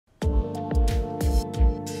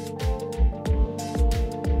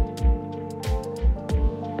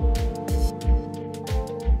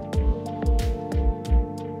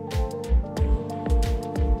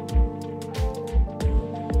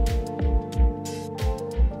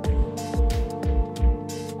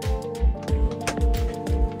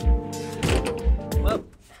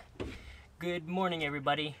morning,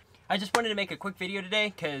 everybody. I just wanted to make a quick video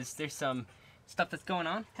today because there's some stuff that's going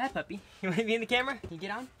on. Hi, puppy. You want to be in the camera? Can you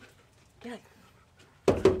get on? Get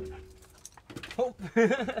on. Oh.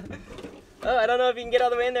 Oh, I don't know if you can get all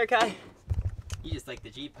the way in there, Kai. You just like the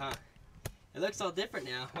Jeep, huh? It looks all different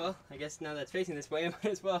now. Well, I guess now that it's facing this way, I might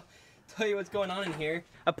as well tell you what's going on in here.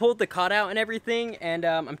 I pulled the cot out and everything, and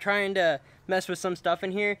I'm trying to mess with some stuff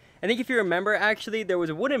in here. I think if you remember, actually, there was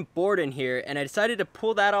a wooden board in here, and I decided to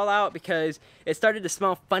pull that all out because it started to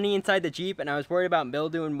smell funny inside the Jeep, and I was worried about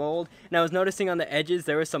mildew and mold. And I was noticing on the edges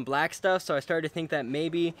there was some black stuff, so I started to think that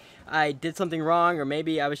maybe I did something wrong, or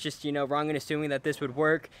maybe I was just, wrong in assuming that this would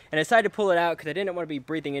work. And I decided to pull it out because I didn't want to be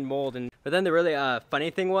breathing in mold. But then the really funny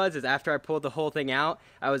thing was, is after I pulled the whole thing out,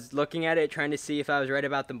 I was looking at it trying to see if I was right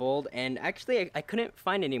about the mold, and actually I couldn't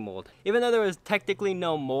find any mold. Even though there was technically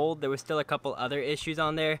no mold, there was still a couple other issues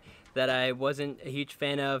on there that I wasn't a huge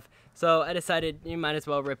fan of. So I decided you might as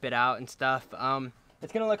well rip it out and stuff.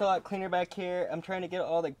 It's gonna look a lot cleaner back here. I'm trying to get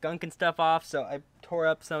all the gunk and stuff off, so I tore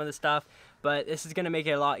up some of the stuff. But this is gonna make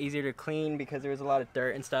it a lot easier to clean because there was a lot of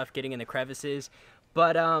dirt and stuff getting in the crevices.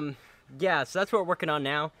 But yeah, so that's what we're working on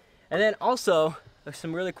now. And then also, there's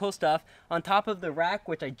some really cool stuff on top of the rack,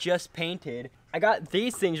 which I just painted. I got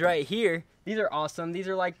these things right here. These are awesome. These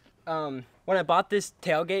are like, when I bought this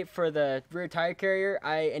tailgate for the rear tire carrier,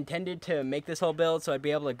 I intended to make this whole build so I'd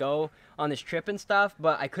be able to go on this trip and stuff,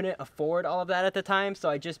 but I couldn't afford all of that at the time, so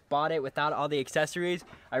I just bought it without all the accessories.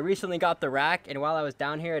 I recently got the rack, and while I was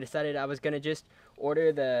down here, I decided I was gonna just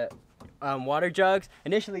order the water jugs.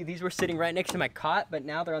 Initially, these were sitting right next to my cot, but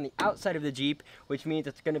now they're on the outside of the Jeep, which means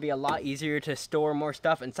it's going to be a lot easier to store more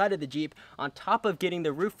stuff inside of the Jeep on top of getting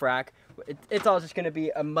the roof rack. It's all just going to be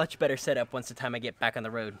a much better setup once the time I get back on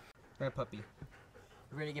the road. All right, puppy.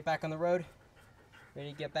 You ready to get back on the road?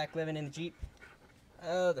 Ready to get back living in the Jeep?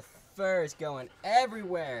 Oh, the fur is going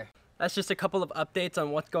everywhere. That's just a couple of updates on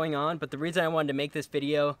what's going on, but the reason I wanted to make this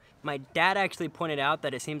video, my dad actually pointed out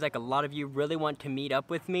that it seems like a lot of you really want to meet up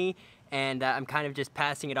with me, and I'm kind of just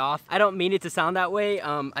passing it off. I don't mean it to sound that way.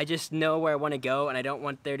 I just know where I want to go, and I don't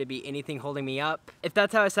want there to be anything holding me up. If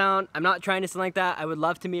that's how I sound, I'm not trying to sound like that. I would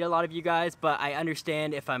love to meet a lot of you guys, but I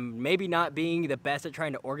understand if I'm maybe not being the best at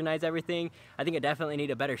trying to organize everything. I think I definitely need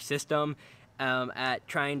a better system at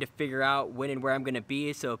trying to figure out when and where I'm gonna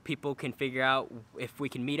be, so people can figure out if we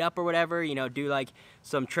can meet up or whatever, do like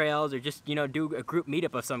some trails or just, do a group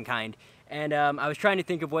meetup of some kind. And I was trying to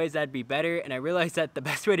think of ways that'd be better, and I realized that the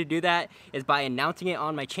best way to do that is by announcing it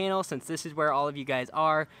on my channel, since this is where all of you guys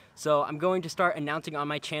are. So I'm going to start announcing on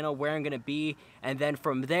my channel where I'm gonna be, and then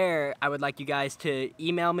from there, I would like you guys to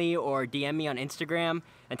email me or DM me on Instagram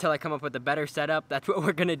until I come up with a better setup. That's what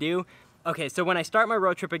we're gonna do. Okay, so when I start my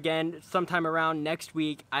road trip again, sometime around next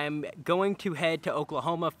week, I'm going to head to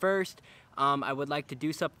Oklahoma first. I would like to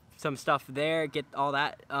do some stuff there, get all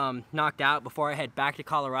that knocked out before I head back to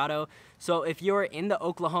Colorado. So if you're in the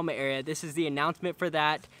Oklahoma area, this is the announcement for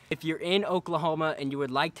that. If you're in Oklahoma and you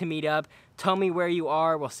would like to meet up, tell me where you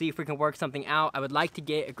are. We'll see if we can work something out. I would like to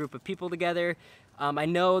get a group of people together. I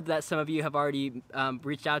know that some of you have already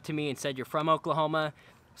reached out to me and said you're from Oklahoma.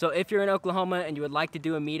 So if you're in Oklahoma and you would like to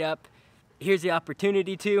do a meetup, here's the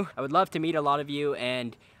opportunity to. I would love to meet a lot of you,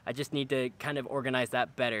 and I just need to kind of organize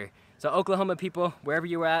that better. So Oklahoma people, wherever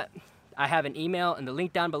you're at, I have an email and the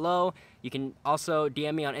link down below. You can also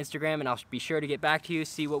DM me on Instagram, and I'll be sure to get back to you,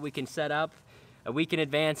 see what we can set up a week in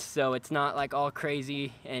advance so it's not like all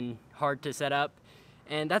crazy and hard to set up.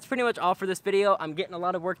 And that's pretty much all for this video. I'm getting a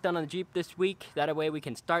lot of work done on the Jeep this week. That way we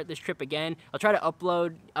can start this trip again. I'll try to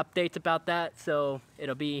upload updates about that so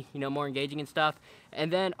it'll be, more engaging and stuff.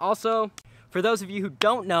 And then also, for those of you who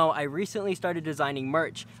don't know, I recently started designing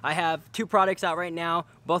merch. I have 2 products out right now.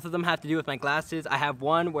 Both of them have to do with my glasses. I have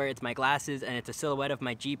one where it's my glasses and it's a silhouette of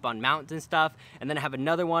my Jeep on mountains and stuff. And then I have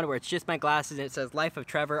another one where it's just my glasses and it says Life of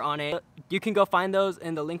Trevor on it. You can go find those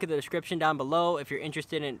in the link in the description down below if you're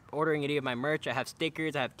interested in ordering any of my merch. I have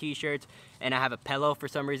stickers, I have t-shirts, and I have a pillow for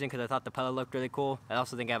some reason because I thought the pillow looked really cool. I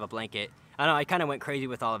also think I have a blanket. I don't know, I kind of went crazy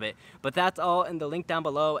with all of it. But that's all in the link down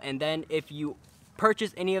below. And then if you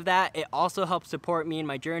purchase any of that, it also helps support me in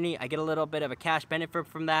my journey. I get a little bit of a cash benefit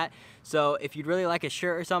from that. So if you'd really like a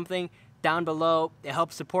shirt or something, down below, it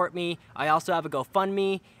helps support me. I also have a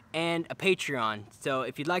GoFundMe and a Patreon. So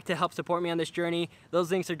if you'd like to help support me on this journey,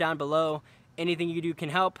 those links are down below. Anything you do can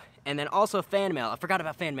help. And then also fan mail. I forgot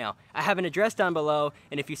about fan mail. I have an address down below,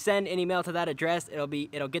 and if you send any mail to that address, it'll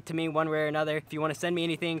get to me one way or another. If you want to send me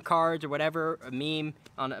anything, cards or whatever, a meme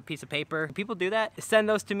on a piece of paper, people do that. Send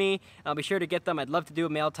those to me. I'll be sure to get them. I'd love to do a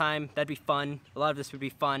mail time. That'd be fun. A lot of this would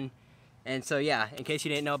be fun. And so yeah, in case you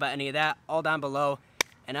didn't know about any of that, all down below,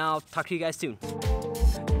 and I'll talk to you guys soon.